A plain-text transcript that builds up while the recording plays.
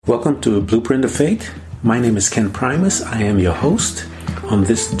Welcome to Blueprint of Faith. My name is Ken Primus. I am your host on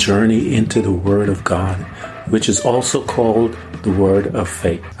this journey into the Word of God, which is also called the Word of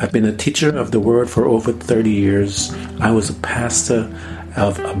Faith. I've been a teacher of the Word for over 30 years. I was a pastor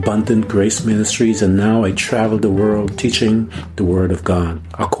of Abundant Grace Ministries, and now I travel the world teaching the Word of God.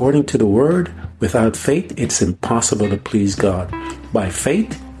 According to the Word, without faith, it's impossible to please God. By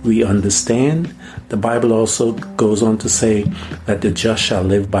faith, we understand. The Bible also goes on to say that the just shall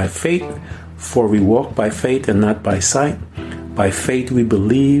live by faith, for we walk by faith and not by sight. By faith we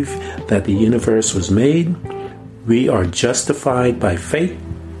believe that the universe was made. We are justified by faith.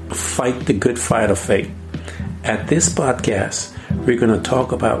 Fight the good fight of faith. At this podcast, we're going to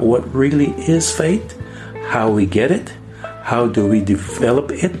talk about what really is faith, how we get it, how do we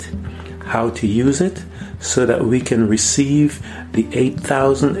develop it, how to use it, so that we can receive the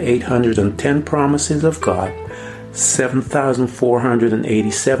 8,810 promises of God,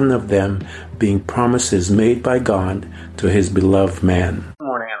 7,487 of them being promises made by God to His beloved man. Good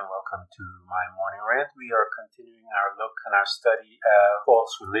morning and welcome to my morning rant. We are continuing our look and our study of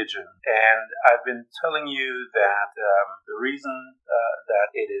false religion. And I've been telling you that the reason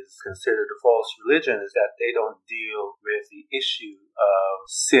that it is considered a false religion is that they don't deal with the issue of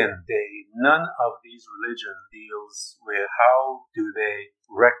sin. None of these religions deals with how do they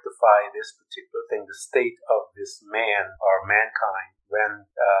rectify this particular thing, the state of this man or mankind. When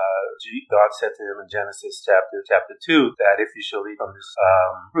God said to him in Genesis chapter 2 that if you shall eat from this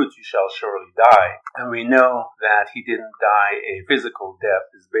fruit, you shall surely die. And we know that he didn't die a physical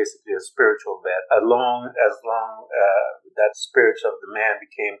death. It's basically a spiritual death. As long that spirit of the man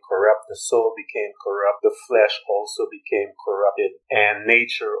became corrupt, the soul became corrupt, the flesh also became corrupted, and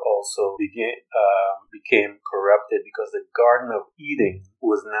nature also became corrupted, because the Garden of Eden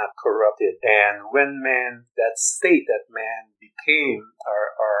was not corrupted. And when that state that man became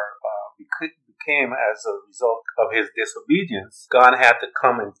as a result of his disobedience, God had to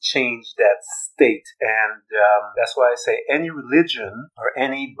come and change that state. And that's why I say any religion or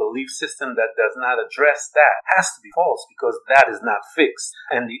any belief system that does not address that has to be false, because that is not fixed.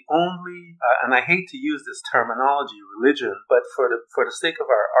 And the only, and I hate to use this terminology, religion, but for the sake of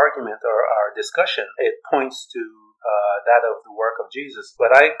our argument or our discussion, it points to that of the work of Jesus.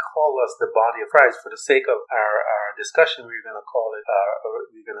 But I call us the body of Christ. For the sake of our discussion, we're going to call it,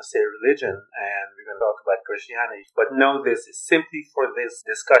 we're going to say religion, and we're going to talk about Christianity. But know this is simply for this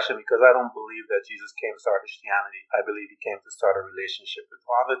discussion, because I don't believe that Jesus came to start Christianity. I believe he came to start a relationship with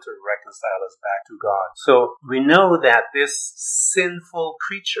Father, to reconcile us back to God. So we know that this sinful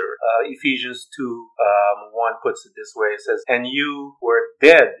creature, Ephesians 2:1 puts it this way. It says, "And you were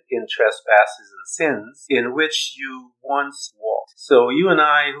dead in trespasses and sins, in which you once walked." So you and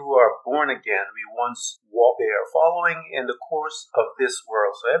I who are born again, we once walked there, following in the course of this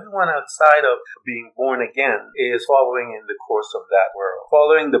world. So everyone outside of being born again is following in the course of that world,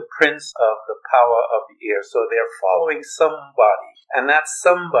 following the prince of the power of the air. So they're following somebody, and that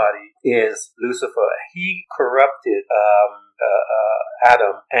somebody is Lucifer. He corrupted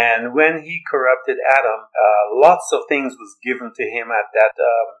Adam, and when he corrupted Adam, lots of things was given to him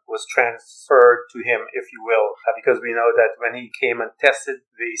was transferred to him, if you will, because we know that when he came and tested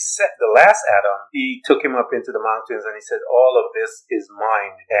the last Adam, he took him up into the mountains and he said, "All of this is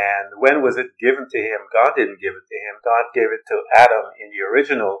mine." And when was it given to him? God didn't give it to him. God gave it to Adam in the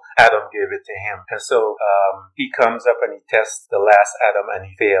original. Adam gave it to him. And so he comes up and he tests the last Adam, and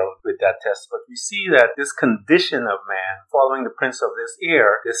he failed with that test. But we see that this condition of man, following the prince of this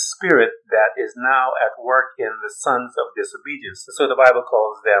air, this spirit that is now at work in the sons of disobedience. So the Bible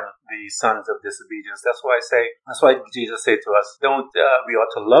calls them the sons of disobedience. That's why Jesus said to us, we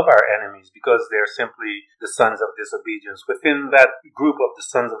ought to love our enemies, because they're simply the sons of disobedience. Within that group of the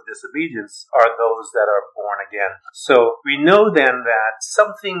sons of disobedience are those that are born again. So we know then that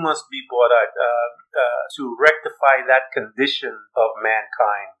something must be brought out to rectify that condition of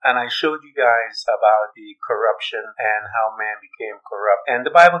mankind. And I showed you guys about the corruption and how man became corrupt. And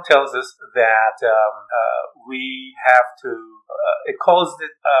the Bible tells us that we have to, it calls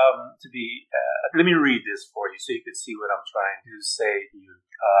it to be, let me read this for you so you can see what I'm trying to say to you.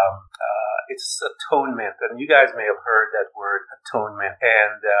 It's atonement, and you guys may have heard that word atonement.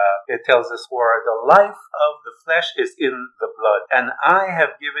 And it tells us, "For the life of the flesh is in the blood, and I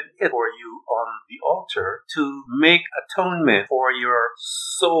have given it for you on the altar to make atonement for your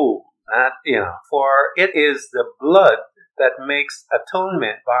soul." For it is the blood that makes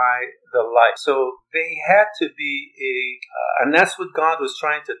atonement by the life. So they had to be and that's what God was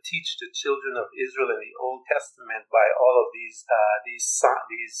trying to teach the children of Israel in the Old Testament by all of these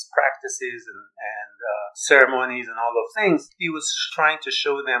practices and ceremonies and all those things. He was trying to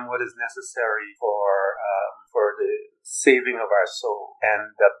show them what is necessary for the saving of our soul.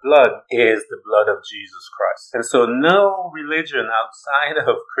 And the blood is the blood of Jesus Christ. And so no religion outside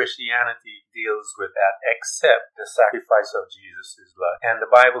of Christianity deals with that except the sacrifice of Jesus' blood. And the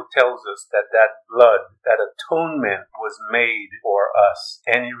Bible tells us that that blood, that atonement was made for us.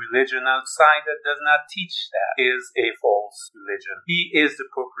 Any religion outside that does not teach that is a false religion. He is the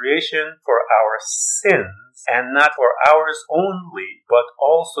propitiation for our sins, and not for ours only, but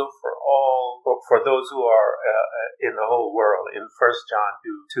also for those who are in the whole world, in 1 John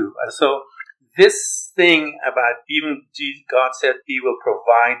 2:2. And so this thing about even God said he will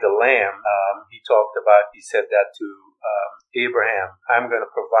provide the lamb. He said that to Abraham, I'm going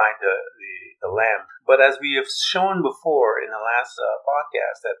to provide the lamb. But as we have shown before in the last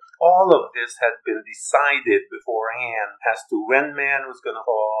podcast, that all of this had been decided beforehand as to when man was going to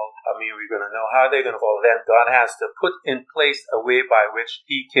fall. We're going to know how they're going to fall. Then God has to put in place a way by which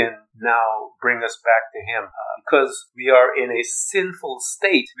he can now bring us back to him. Because we are in a sinful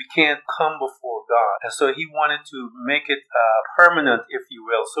state, we can't come before God. And so he wanted to make it permanent, if you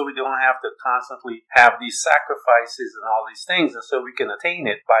will, so we don't have to constantly have these sacrifices and all these things, and so we can attain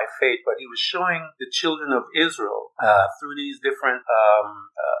it by faith. But he was showing the children of Israel through these different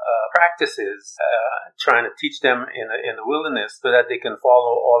practices, trying to teach them in the wilderness so that they can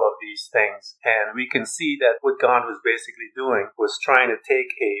follow all of these things. And we can see that what God was basically doing was trying to take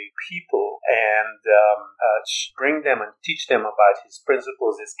a people and bring them and teach them about his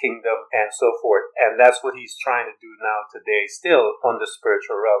principles, his kingdom, and so forth. And that's what he's trying to do now today, still on the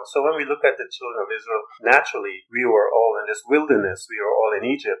spiritual realm. So when we look at the children of Israel, naturally, we were all in this wilderness. We were all in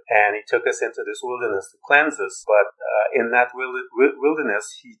Egypt, and he took us into this wilderness to cleanse us. But in that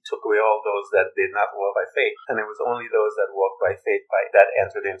wilderness, he took away all those that did not walk by faith. And it was only those that walked by faith that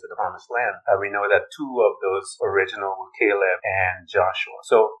entered into the promised land. We know that two of those original were Caleb and Joshua.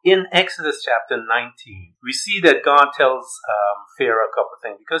 So in Exodus chapter 19, we see that God tells Pharaoh a couple of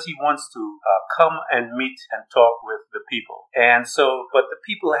things because he wants to come and meet and talk with the people. And so, but the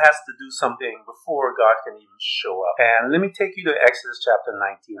people has to do something before God can even show up. And let me take you to Exodus chapter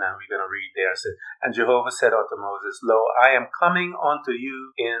 19, and we're going to read there. It says, and Jehovah said unto Moses, Lo, I am coming unto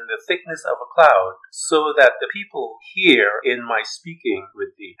you in the thickness of a cloud, so that the people hear in my speaking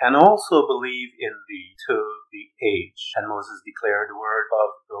with thee, and also believe in thee to the age. And Moses declared the word of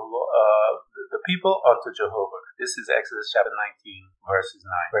the people unto Jehovah. This is Exodus chapter 19, verses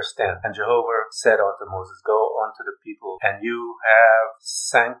 9. Verse 10. And Jehovah said unto Moses, Go unto the people, and you have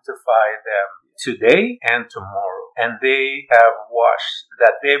sanctified them today and tomorrow, and they have washed,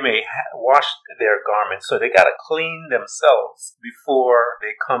 that they may wash their garments. So they got to clean themselves before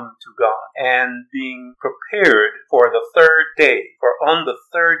they come to God, and being prepared for the third day. For on the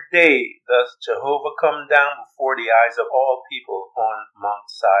third day does Jehovah come down before the eyes of all people on Mount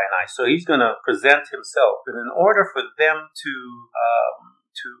Sinai. So he's going to present himself, but in order for them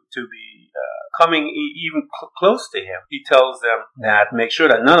to be coming even close to him, he tells them that make sure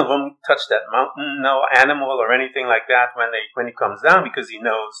that none of them touch that mountain, no animal or anything like that when he comes down, because he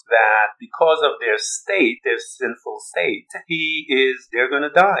knows that because of their state, their sinful state, they're going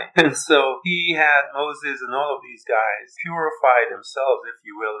to die. And so he had Moses and all of these guys purify themselves, if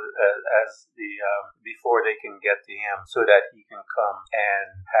you will, as before they can get to him, so that he can come and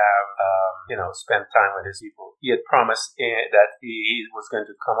have spend time with his people. He had promised that he was going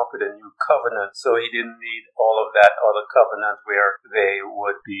to come up with a new covenant, so he didn't need all of that other covenant where they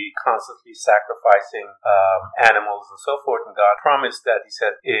would be constantly sacrificing animals and so forth. And God promised that. He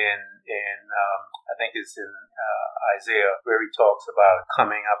said in I think it's in Isaiah, where he talks about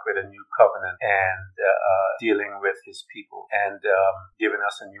coming up with a new covenant and dealing with his people and giving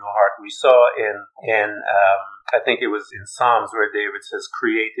us a new heart. We saw in I think it was in Psalms where David says,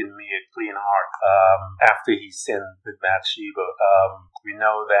 create in me a clean heart, after he sinned with Bathsheba. We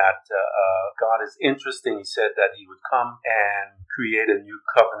know that God is interesting. He said that he would come and create a new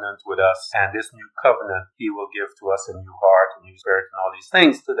covenant with us. And this new covenant, he will give to us a new heart, a new spirit, and all these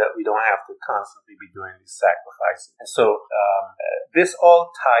things, so that we don't have to constantly be doing these sacrifices. And so this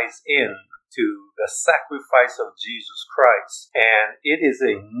all ties in to the sacrifice of Jesus Christ. And it is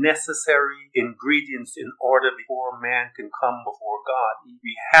a necessary ingredient in order before man can come before God.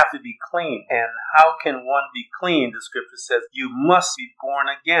 We have to be clean. And how can one be clean? The scripture says you must be born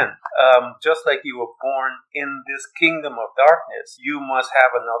again. Just like you were born in this kingdom of darkness, you must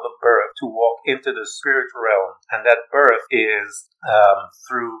have another birth to walk into the spiritual realm. And that birth is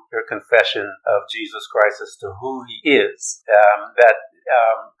through your confession of Jesus Christ as to who he is.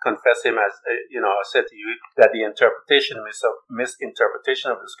 Confess him as, I said to you that the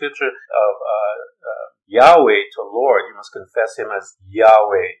misinterpretation of the scripture of Yahweh to Lord, you must confess him as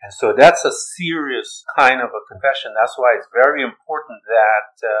Yahweh. And so that's a serious kind of a confession. That's why it's very important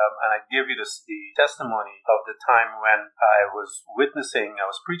that, and I give you the testimony of the time when I was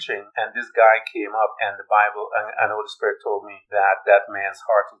preaching, and this guy came up and the Bible, and the Holy Spirit told me that that man's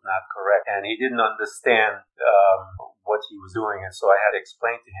heart was not correct. And he didn't understand what he was doing. And so I had to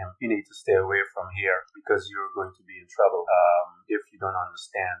explain to him, you need to stay away from here because you're going to be in trouble if you don't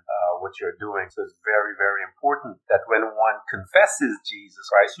understand what you're doing. So it's very, very important that when one confesses Jesus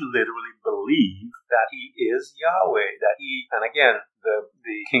Christ, you literally believe that he is Yahweh, and again,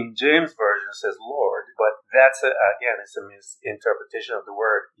 the King James Version says Lord, but that's it's a misinterpretation of the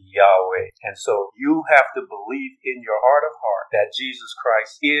word Yahweh. And so you have to believe in your heart of heart that Jesus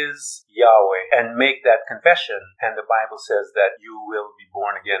Christ is Yahweh and make that confession. And the Bible says that you will be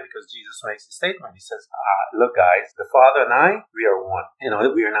born again because Jesus makes a statement. He says, look guys, the Father and I, we are one.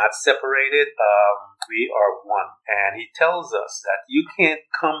 We are not separated. We are one. And he tells us that you can't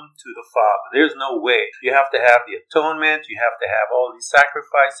come to the Father. There's no way. You have to have the atonement. You have to have all these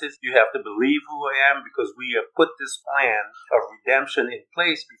sacrifices. You have to believe who I am because we have put this plan of redemption in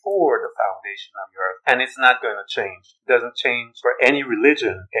place before the foundation of the earth. And it's not going to change. It doesn't change for any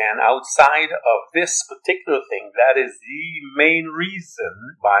religion. And outside of this particular thing, that is the main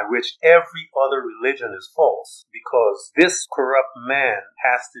reason by which every other religion is false. Because this corrupt man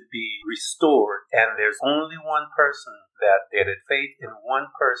has to be restored. And there's only one person that did it. Faith in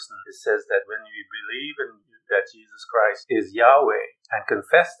one person. It says that when you believe in that Jesus Christ is Yahweh and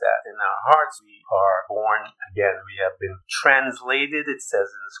confess that in our hearts, we are born again. We have been translated, it says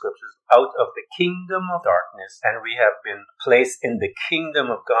in the scriptures, out of the kingdom of darkness, and we have been placed in the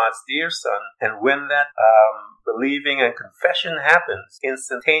kingdom of God's dear Son. And when that believing and confession happens,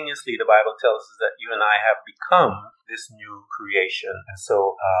 instantaneously the Bible tells us that you and I have become this new creation. And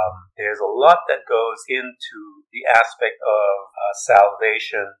so there's a lot that goes into the aspect of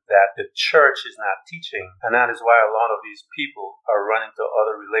salvation that the church is not teaching. And that is why a lot of these people are running to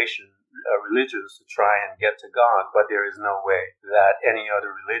other religions to try and get to God. But there is no way that any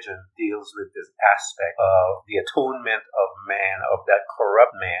other religion deals with this aspect of the atonement of man, of that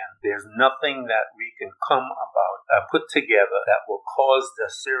corrupt man. There's nothing that we can come about, put together that will cause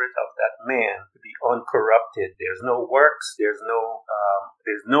the spirit of that man to be uncorrupted. There's no works. There's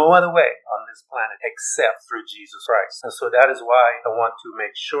no other way on this planet except through Jesus Christ. And so that is why I want to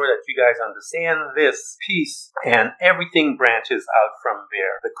make sure that you guys understand this piece, and everything branches out from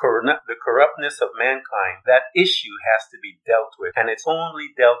there. The corruptness of mankind, that issue has to be dealt with, and it's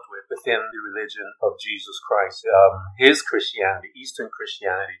only dealt with within the religion of Jesus Christ. His Christianity, Eastern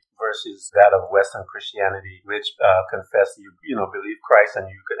Christianity, versus that of Western Christianity, which confess you believe Christ and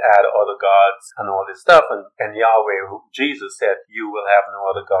you could add other gods and all this stuff. And Yahweh, who Jesus said, you will have no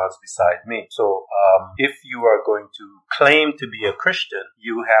other gods beside me. So if you are going to claim to be a Christian,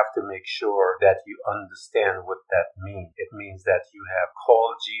 you have to make sure that you understand what that means. It means that you have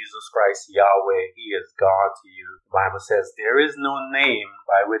called Jesus Christ Yahweh. He is God to you. The Bible says there is no name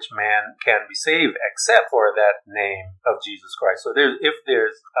by which man can be saved except for that name of Jesus Christ. So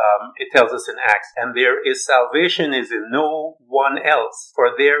it tells us in Acts, and there is salvation is in no one else,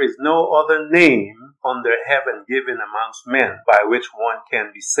 for there is no other name under heaven given amongst men by which one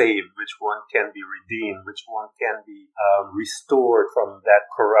can be saved, which one can be redeemed, which one can be restored from that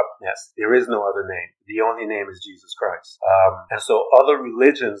corruptness. There is no other name. The only name is Jesus Christ. And so other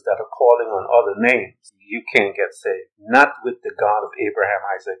religions that are calling on other names, you can't get saved. Not with the God of Abraham,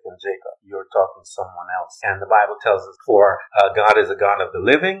 Isaac, and Jacob. You're talking someone else. And the Bible tells us, for God is a God of the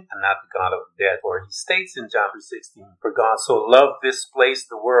living and not the God of the dead. For he states in John 3:16, for God so loved this place,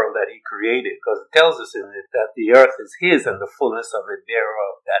 the world, that he created. Because it tells us in it that the earth is his and the fullness of it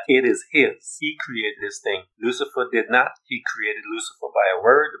thereof. That it is his. He created this thing. Lucifer did not. He created Lucifer by a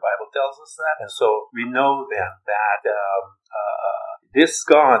word. The Bible tells us that. And so we know then that this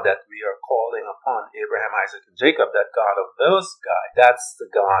God that we are calling upon, Abraham, Isaac, and Jacob, that God of those guys, that's the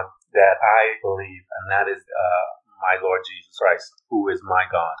God that I believe, and that is my Lord Jesus Christ, who is my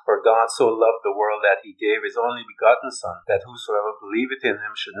God. For God so loved the world that he gave his only begotten Son, that whosoever believeth in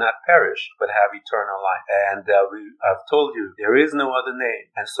him should not perish, but have eternal life. And I've told you, there is no other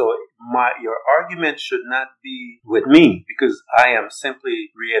name. And so your argument should not be with me, because I am simply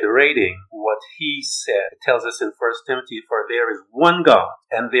reiterating what he said. It tells us in 1 Timothy, for there is one God,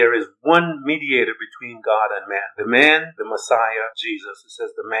 and there is one mediator between God and man. The man, the Messiah, Jesus. It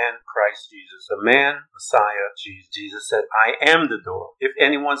says the man, Christ Jesus. The man, Messiah, Jesus. Jesus said, I am the door. If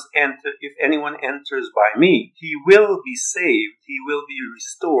anyone enters by me, he will be saved. He will be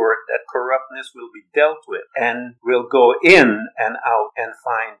restored. That corruptness will be dealt with, and will go in and out and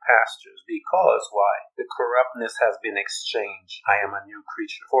find pastures. Because why? The corruptness has been exchanged. I am a new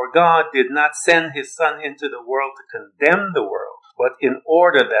creature. For God did not send his Son into the world to condemn the world, but in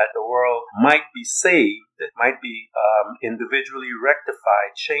order that the world might be saved, might be individually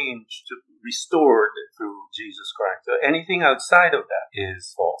rectified, changed, restored through Jesus Christ. So anything outside of that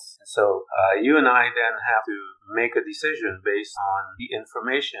is false. And so you and I then have to make a decision based on the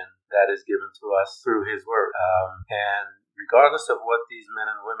information that is given to us through his word. And regardless of what these men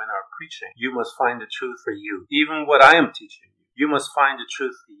and women are preaching, you must find the truth for you. Even what I am teaching you, you must find the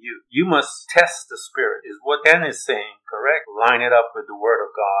truth for you. You must test the spirit. Is what Ben is saying correct? Line it up with the word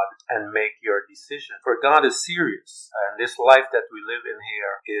of God and make your decision. For God is serious. And this life that we live in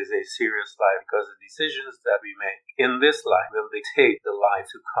here is a serious life, because the decisions that we make in this life will dictate the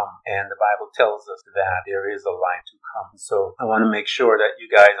life to come. And the Bible tells us that there is a life to come. So I want to make sure that you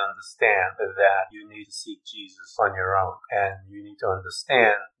guys understand that you need to seek Jesus on your own. And you need to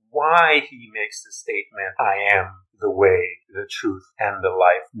understand why he makes the statement, I am the way, the truth, and the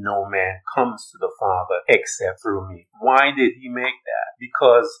life. No man comes to the Father except through me. Why did he make that?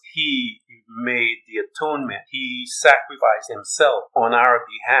 Because he made the atonement. He sacrificed himself on our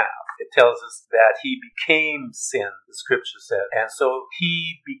behalf. It tells us that he became sin, the scripture says. And so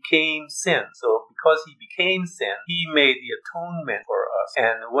he became sin. So because he became sin, he made the atonement for us.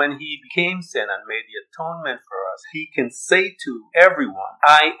 And when he became sin and made the atonement for us, he can say to everyone,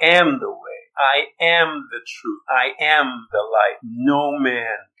 I am the way. I am the truth. I am the light. No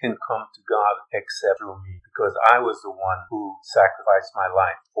man can come to God except through me, because I was the one who sacrificed my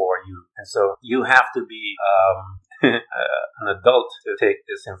life for you. And so you have to be an adult to take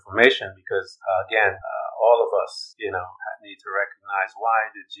this information, because again, all of us, need to recognize, why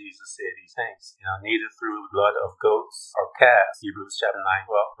did Jesus say these things? Neither through blood of goats or calves, Hebrews chapter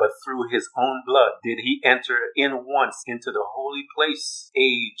 9:12, but through his own blood did he enter in once into the holy place,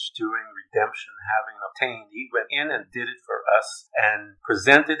 age during redemption, having obtained. He went in and did it for us and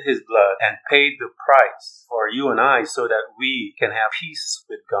presented his blood and paid the price for you and I, so that we can have peace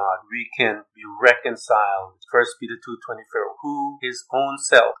with God. We can be reconciled. 1 Peter 2:24, who his own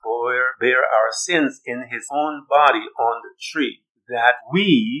self bear our sins in his own body on the tree, that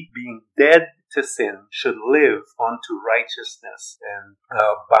we, being dead to sin, should live unto righteousness, and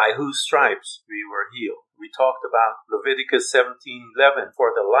by whose stripes we were healed. We talked about Leviticus 17:11,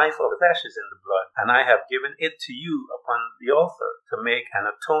 for the life of the flesh is in the blood, and I have given it to you upon the altar to make an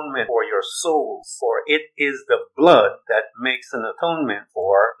atonement for your souls, for it is the blood that makes an atonement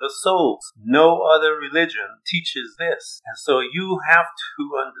for the souls. No other religion teaches this. And so you have to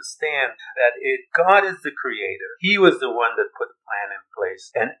understand that God is the creator. He was the one that put the plan in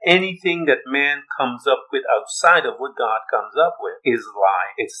place, and anything that man comes up with outside of what God comes up with is a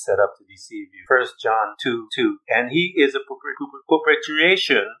lie. It's set up to deceive you. 1 John 2:2, and he is a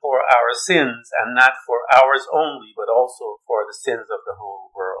propitiation for our sins, and not for ours only, but also for the sins of the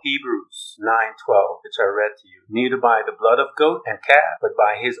whole world. Hebrews 9:12, which I read to you. Neither by the blood of goat and calf, but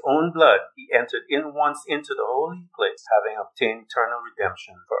by his own blood he entered in once into the holy place, having obtained eternal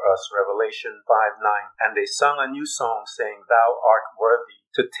redemption for us. Revelation 5:9, and they sung a new song, saying, Thou art worthy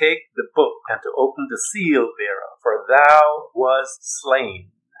to take the book and to open the seal thereof, for thou wast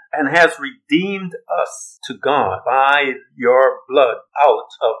slain and has redeemed us to God by your blood out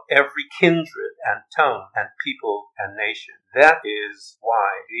of every kindred and tongue and people and nation. That is why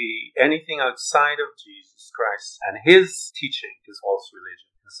anything outside of Jesus Christ and his teaching is false religion.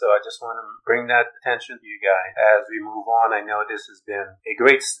 So I just want to bring that attention to you guys as we move on. I know this has been a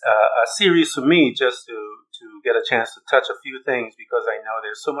great series for me, just to get a chance to touch a few things, because I know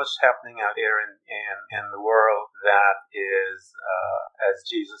there's so much happening out there in the world that is, as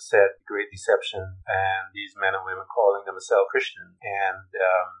Jesus said, great deception, and these men and women calling themselves Christian and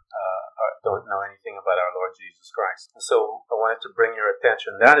don't know anything about our Lord Jesus Christ. So I wanted to bring your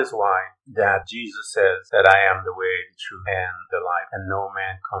attention. That is why that Jesus says that I am the way, the truth, and the life, and no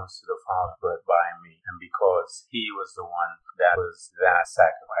man comes to the Father but by me. And because he was the one that was that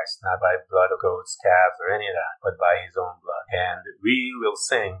sacrifice, not by blood of goats, calves, or any of that, but by his own blood. And we will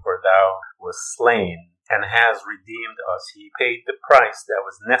sing, for thou was slain and has redeemed us. He paid the price that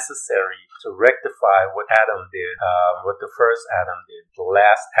was necessary to rectify what Adam did, what the first Adam did. The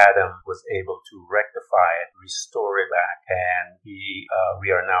last Adam was able to rectify it, restore it back, and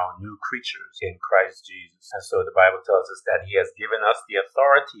we are now new creatures in Christ Jesus. And so the Bible tells us that he has given us the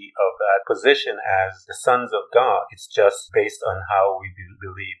authority of that position as the sons of God. It's just based on how we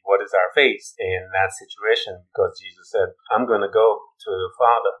believe. What is our faith in that situation? Because Jesus said, I'm going to go to the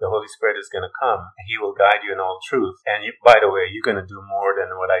Father. The Holy Spirit is going to come, and he will guide you in all truth. And you, by the way, you're going to do more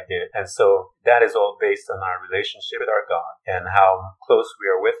than what I did. And so that is all based on our relationship with our God and how close we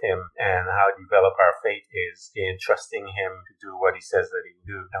are with him, and how develop our faith is in trusting him to do what he says that he will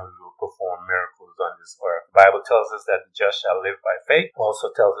do, and we will perform miracles on this earth. The Bible tells us that the just shall live by faith. Also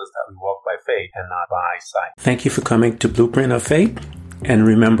tells us that we walk by faith and not by sight. Thank you for coming to Blueprint of Faith. And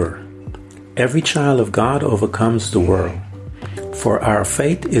remember, every child of God overcomes the world. For our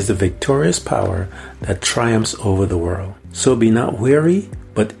faith is the victorious power that triumphs over the world. So be not weary,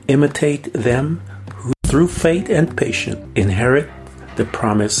 but imitate them who through faith and patience inherit the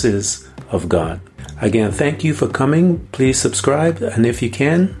promises of God. Again, thank you for coming. Please subscribe, and if you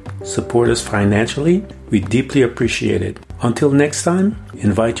can, support us financially. We deeply appreciate it. Until next time,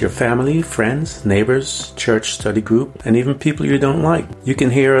 invite your family, friends, neighbors, church study group, and even people you don't like. You can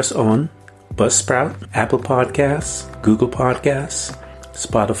hear us on Buzzsprout, Apple Podcasts, Google Podcasts,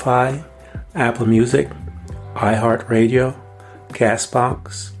 Spotify, Apple Music, iHeartRadio,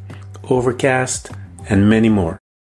 Castbox, Overcast, and many more.